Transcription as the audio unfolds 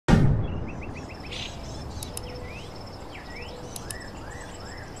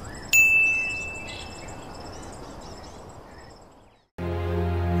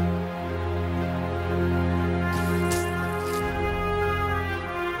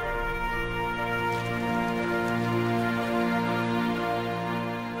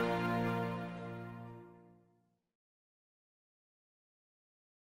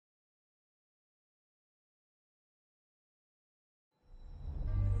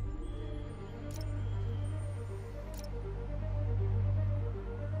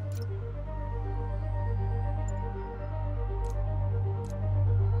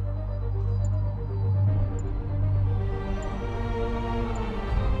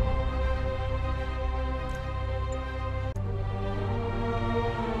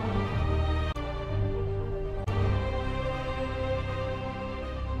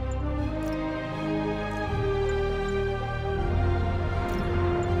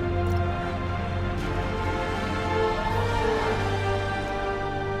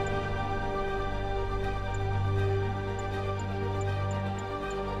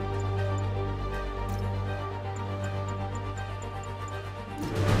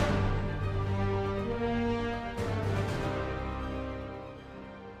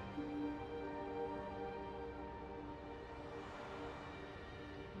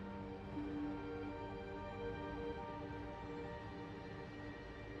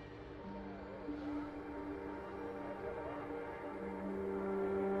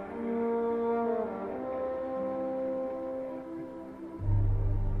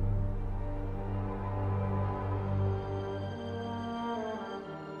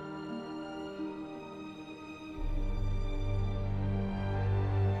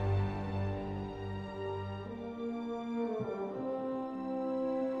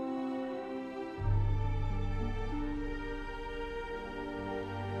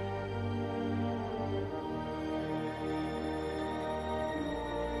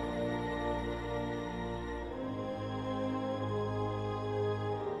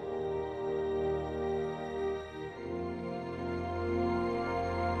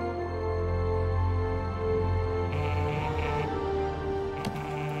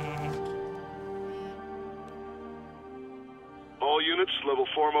units, level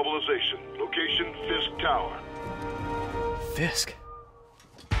 4 mobilization. Location, Fisk Tower. Fisk?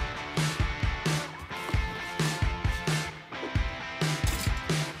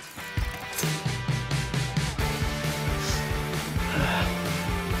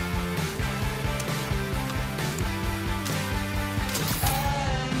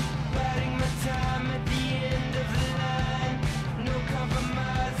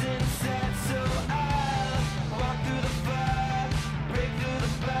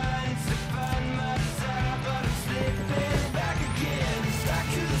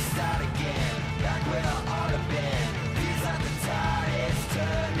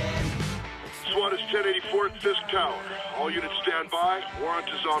 SWAT is 1084 at Fisk Tower. All units stand by. Warrant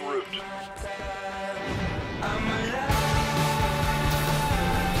is en route.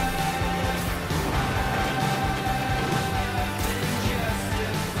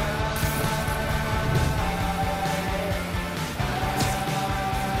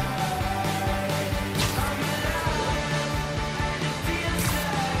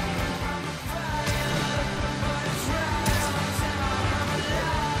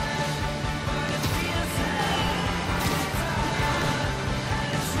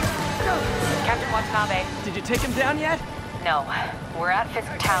 Did you take him down yet? No. We're at Fisk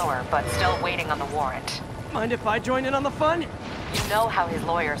Tower, but still waiting on the warrant. Mind if I join in on the fun? You know how his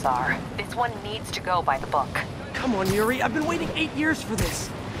lawyers are. This one needs to go by the book. Come on, Yuri. I've been waiting 8 years for this.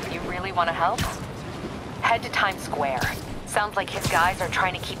 You really want to help? Head to Times Square. Sounds like his guys are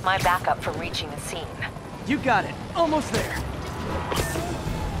trying to keep my backup from reaching the scene. You got it. Almost there.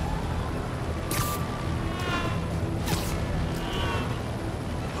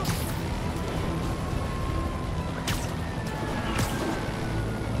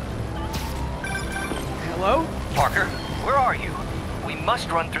 Hello? Parker, where are you? We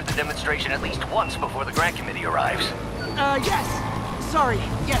must run through the demonstration at least once before the grant committee arrives. Yes. Sorry.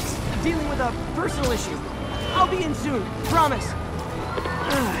 Yes. Dealing with a personal issue. I'll be in soon. Promise.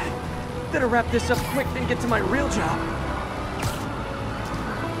 Better wrap this up quick than get to my real job.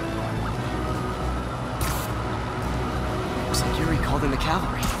 Looks like Yuri called in the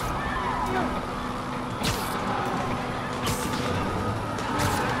cavalry.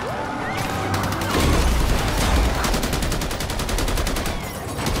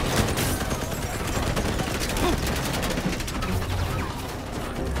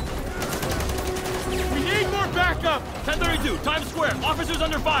 Backup! 1032, Times Square. Officers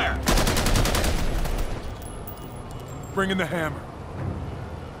under fire. Bring in the hammer.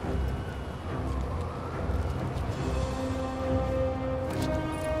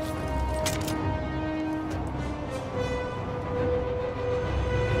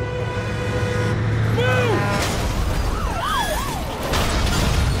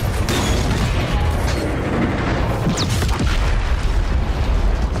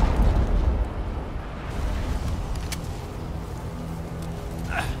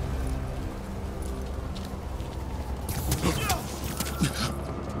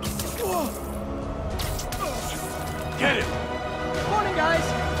 Get it! Morning, guys!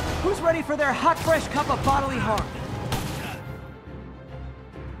 Who's ready for their hot, fresh cup of bodily harm?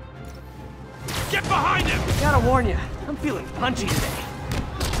 Get behind him! Gotta warn you, I'm feeling punchy today.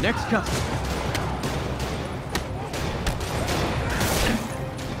 Next customer.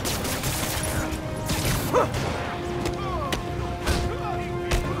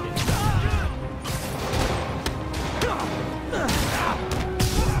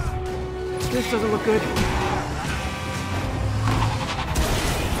 This doesn't look good.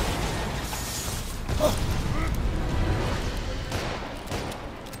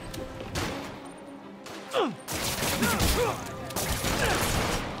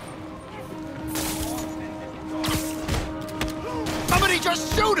 Somebody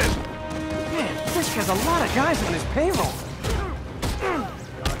just shoot him! Man, Fisk has a lot of guys on his payroll.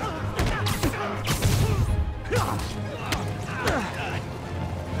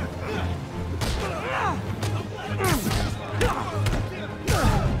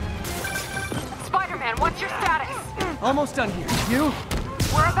 Spider-Man, what's your status? Almost done here. You?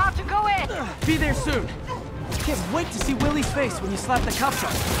 We're about to go in! Be there soon. Can't wait to see Willie's face when you slap the cuffs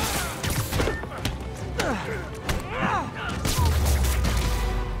on.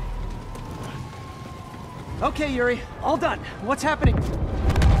 Okay, Yuri. All done. What's happening?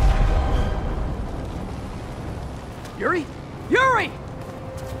 Yuri? Yuri!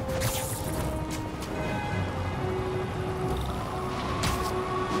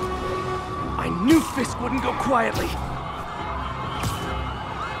 I knew Fisk wouldn't go quietly.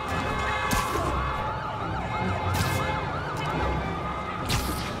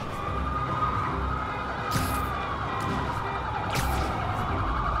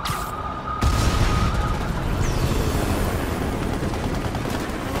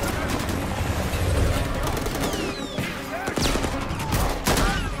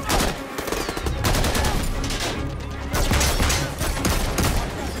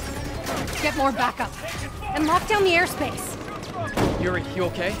 floor backup. And lock down the airspace. Yuri, you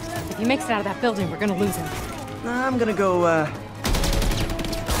okay? If he makes it out of that building, we're gonna lose him. I'm gonna go,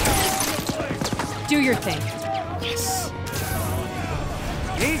 Do your thing. Yes!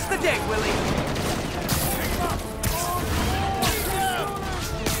 Ease the deck, Willie!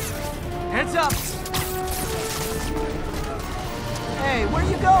 Heads up! Hey, where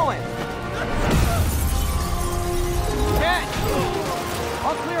you going? Ken!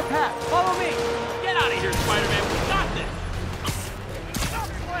 I'll clear a path. Follow me! Get out of here, Spider-Man. We got this.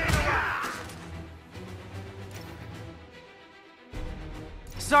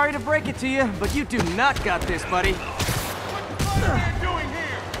 Sorry to break it to you, but you do not got this, buddy. What's Spider-Man doing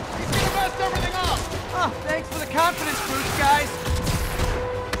here? He's gonna mess everything up! Oh, thanks for the confidence boost, guys.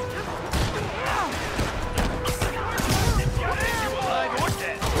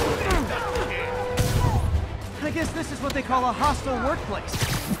 I guess this is what they call a hostile workplace.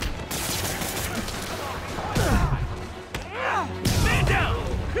 Stand down!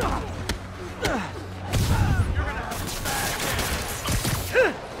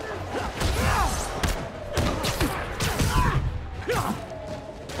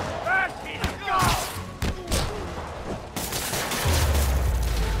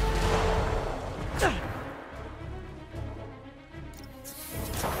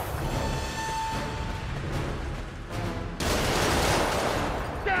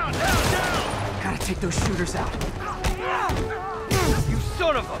 Gotta take those shooters out. You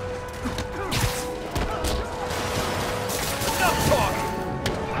son of a... Enough talk!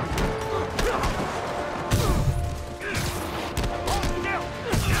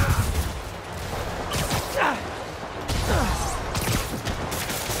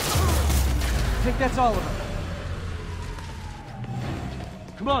 I think that's all of them.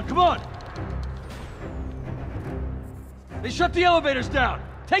 Come on, come on! They shut the elevators down!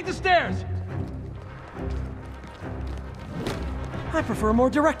 Take the stairs! I prefer a more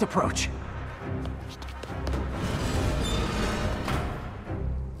direct approach.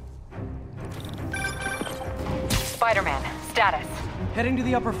 Spider-Man, status. Heading to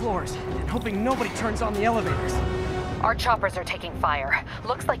the upper floors, and hoping nobody turns on the elevators. Our choppers are taking fire.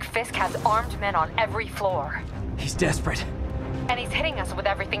 Looks like Fisk has armed men on every floor. He's desperate. And he's hitting us with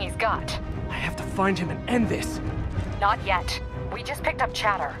everything he's got. I have to find him and end this. Not yet. We just picked up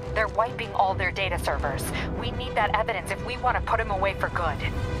chatter. They're wiping all their data servers. We need that evidence if we want to put him away for good.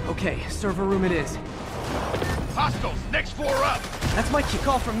 Okay, server room it is. Hostiles, next floor up! That's my key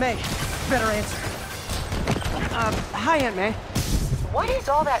call from May. Better answer. Hi, Aunt May. What is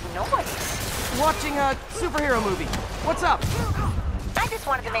all that noise? Watching a superhero movie. What's up? I just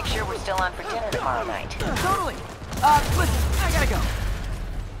wanted to make sure we're still on for dinner tomorrow night. Totally. Listen, I gotta go.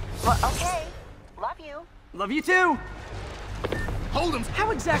 Well, okay. Love you. Love you too. Hold him!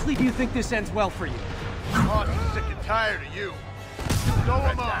 How exactly do you think this ends well for you? Oh, I'm sick and tired of you. So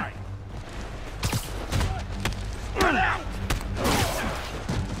am I. Run out!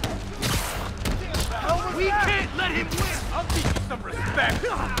 We can't let him win! I'll teach you some respect!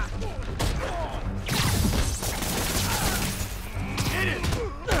 Hit it!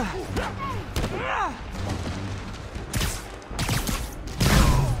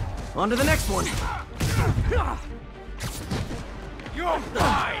 On to the next one. You're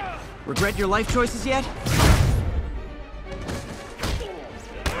fine! Regret your life choices yet?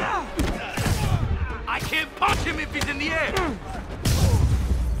 I can't punch him if he's in the air!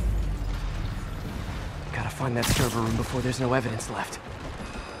 Gotta find that server room before there's no evidence left.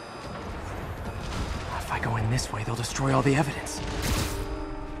 If I go in this way, they'll destroy all the evidence.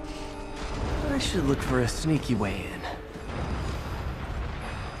 I should look for a sneaky way in.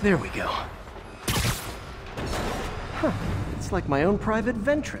 There we go. Huh. It's like my own private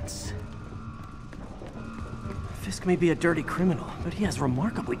ventrance. Fisk may be a dirty criminal, but he has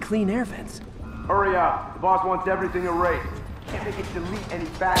remarkably clean air vents. Hurry up. The boss wants everything erased. Can't make it delete any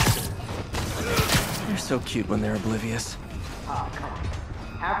faster. They're so cute when they're oblivious. Ah, come on.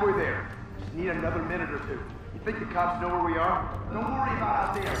 Halfway there. Just need another minute or two. You think the cops know where we are? Don't worry about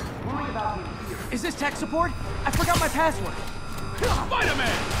out there. Worry about me here. Is this tech support? I forgot my password.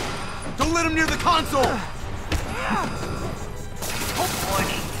 Spider-Man! Don't let him near the console!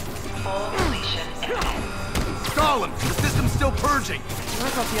 Warning. Full deletion imminent. Stall him! The system's still purging! I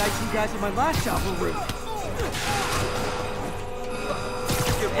thought the IT guys at my last job were rude.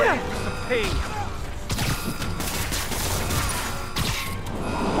 Get ready for some pain!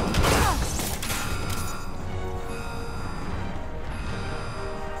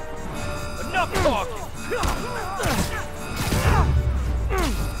 Enough talking!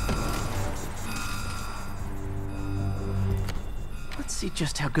 Let's see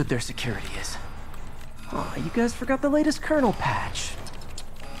just how good their security is. Aw, you guys forgot the latest kernel patch.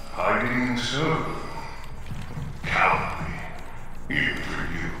 Hiding so. Cowardly. Even for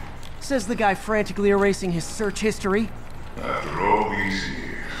you. Says the guy frantically erasing his search history. After all these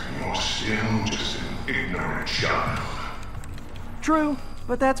years, you're still just an ignorant child. True,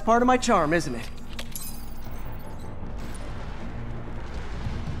 but that's part of my charm, isn't it?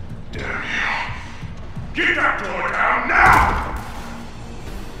 Damn you. Get that door down now!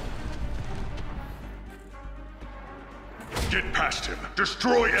 Get past him.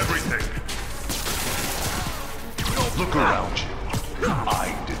 Destroy everything. Look around you.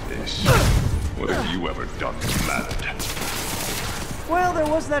 I did this. What have you ever done that mattered? Well, there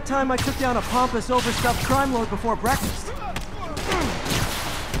was that time I took down a pompous, overstuffed crime lord before breakfast.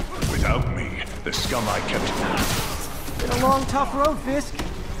 Without me, the scum I kept. Been a long, tough road, Fisk.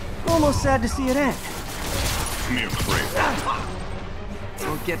 Almost sad to see it end. Mere prey.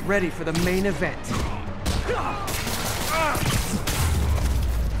 So get ready for the main event.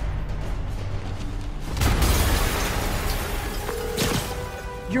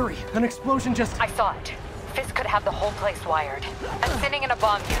 Yuri, an explosion just... I saw it. Fisk could have the whole place wired. I'm sitting in a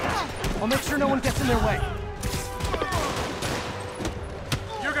bomb unit. I'll make sure no one gets in their way.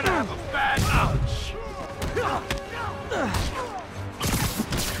 You're gonna have a bad ouch! I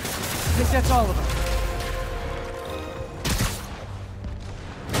think that's all of them.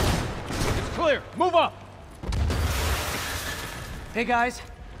 It's clear! Move up! Hey guys,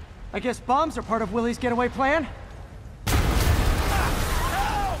 I guess bombs are part of Willie's getaway plan?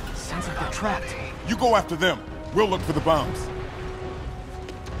 Sounds like they're trapped. You go after them. We'll look for the bombs.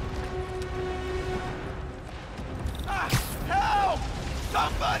 Help!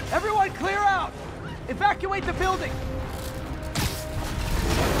 Somebody! Everyone clear out! Evacuate the building!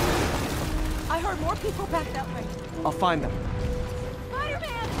 I heard more people back that way. I'll find them.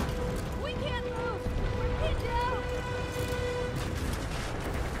 Spider-Man! We can't move! We're pinned down!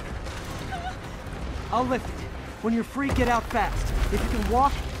 I'll lift it. When you're free, get out fast. If you can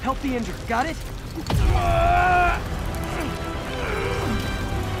walk, help the injured. Got it?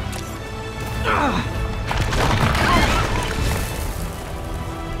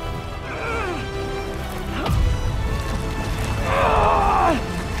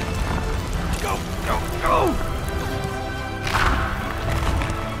 Go, go, go!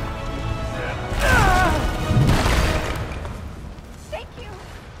 Thank you!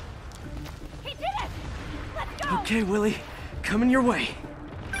 He did it! Let's go! Okay, Willie. Coming your way.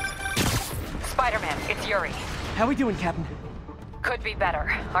 Spider-Man, it's Yuri. How we doing, Captain? Could be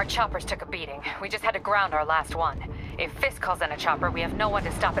better. Our choppers took a beating. We just had to ground our last one. If Fisk calls in a chopper, we have no one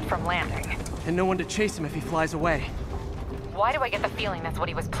to stop it from landing. And no one to chase him if he flies away. Why do I get the feeling that's what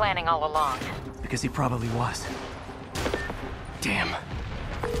he was planning all along? Because he probably was. Damn.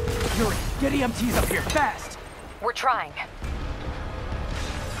 Yuri, get EMTs up here, fast! We're trying.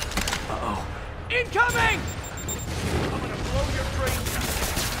 Uh-oh. Incoming! I'm gonna blow your brains out.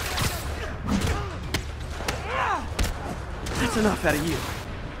 That's enough out of you.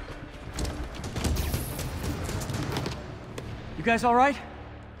 You guys all right?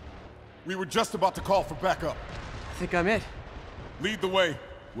 We were just about to call for backup. I think I'm it. Lead the way.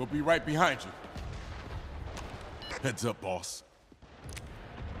 We'll be right behind you. Heads up, boss.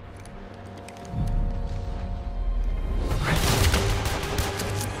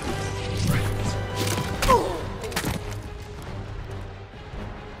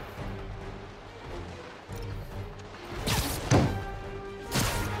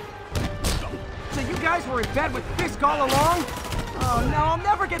 So you guys were in bed with Fisk all along? Oh no, I'll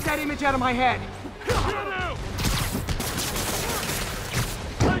never get that image out of my head.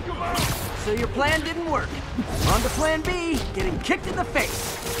 So your plan didn't work. On to plan B, getting kicked in the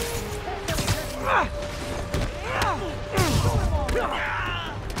face.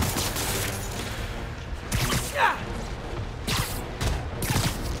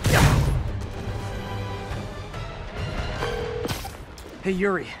 Hey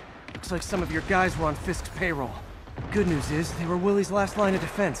Yuri, looks like some of your guys were on Fisk's payroll. Good news is, they were Willie's last line of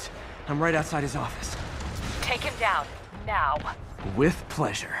defense. I'm right outside his office. Take him down, now. With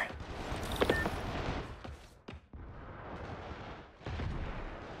pleasure.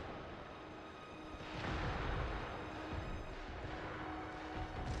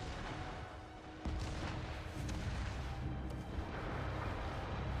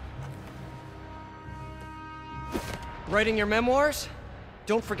 Writing your memoirs?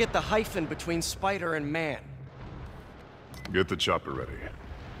 Don't forget the hyphen between spider and man. Get the chopper ready.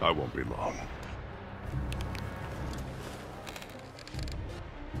 I won't be long.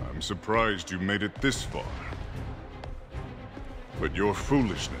 I'm surprised you made it this far. But your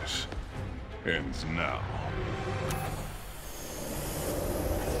foolishness ends now.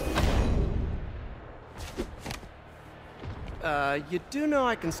 You do know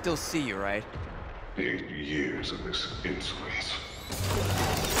I can still see you, right? 8 years of this insolence.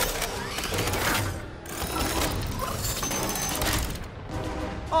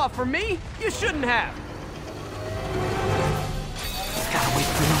 Oh, for me? You shouldn't have! Gotta wait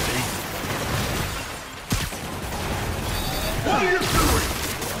for an opening. What are you doing?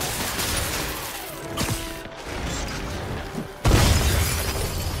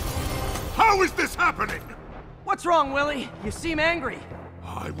 How is this happening? What's wrong, Willie? You seem angry.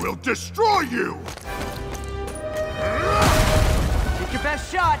 I will destroy you! Take your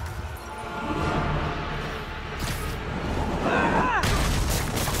best shot!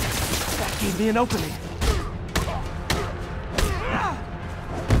 That gave me an opening.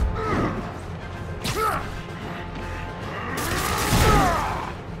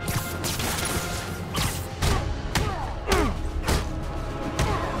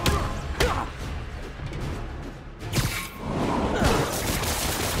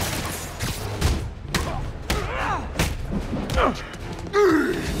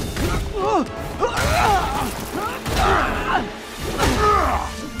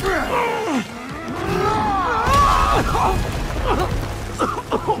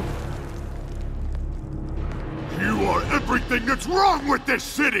 You are everything that's wrong with this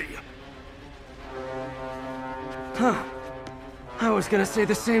city! Huh. I was gonna say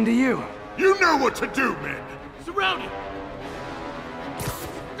the same to you. You know what to do, men! Surround him!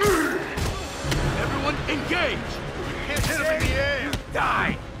 Everyone engage! Hit him in the air!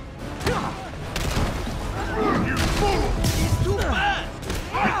 Die! You fool! He's too fast!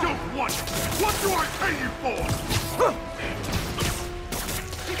 I don't want it! What do I pay you for?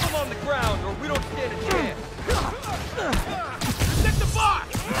 Keep him on the ground or we don't stand a chance! Protect the box!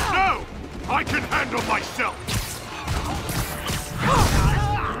 No! I can handle myself!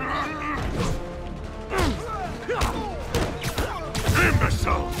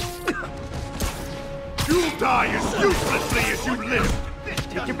 Imbecile! You'll die as uselessly as you live!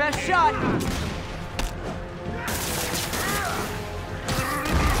 Take your best shot!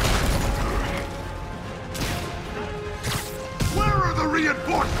 Where are the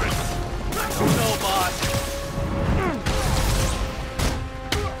reinforcements? I don't know, boss.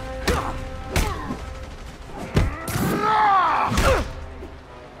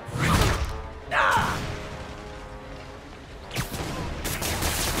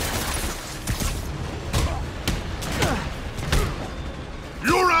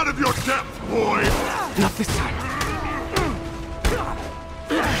 You're out of your depth, boy! Not this time.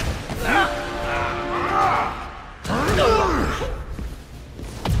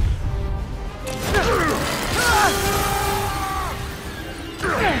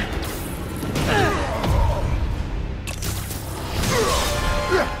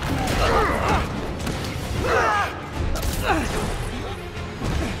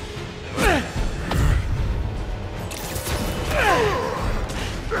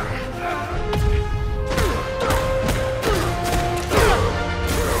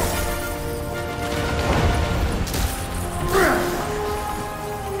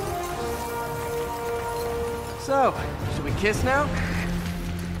 So, should we kiss now?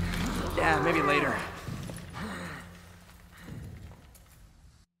 Yeah, maybe later.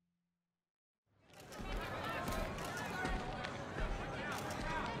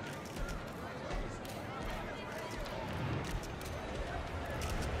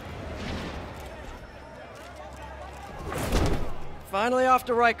 Finally off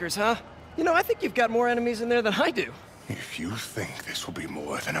to Rikers, huh? You know, I think you've got more enemies in there than I do. If you think this will be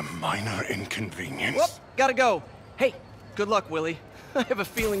more than a minor inconvenience... Whoop, gotta go. Hey, good luck, Willie. I have a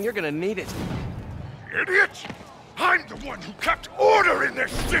feeling you're gonna need it. Idiot! I'm the one who kept order in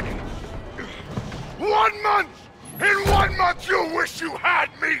this city! 1 month! In 1 month you'll wish you had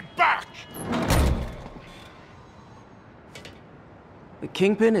me back! The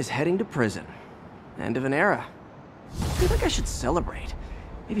Kingpin is heading to prison. End of an era. I feel like I should celebrate.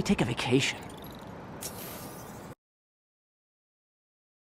 Maybe take a vacation.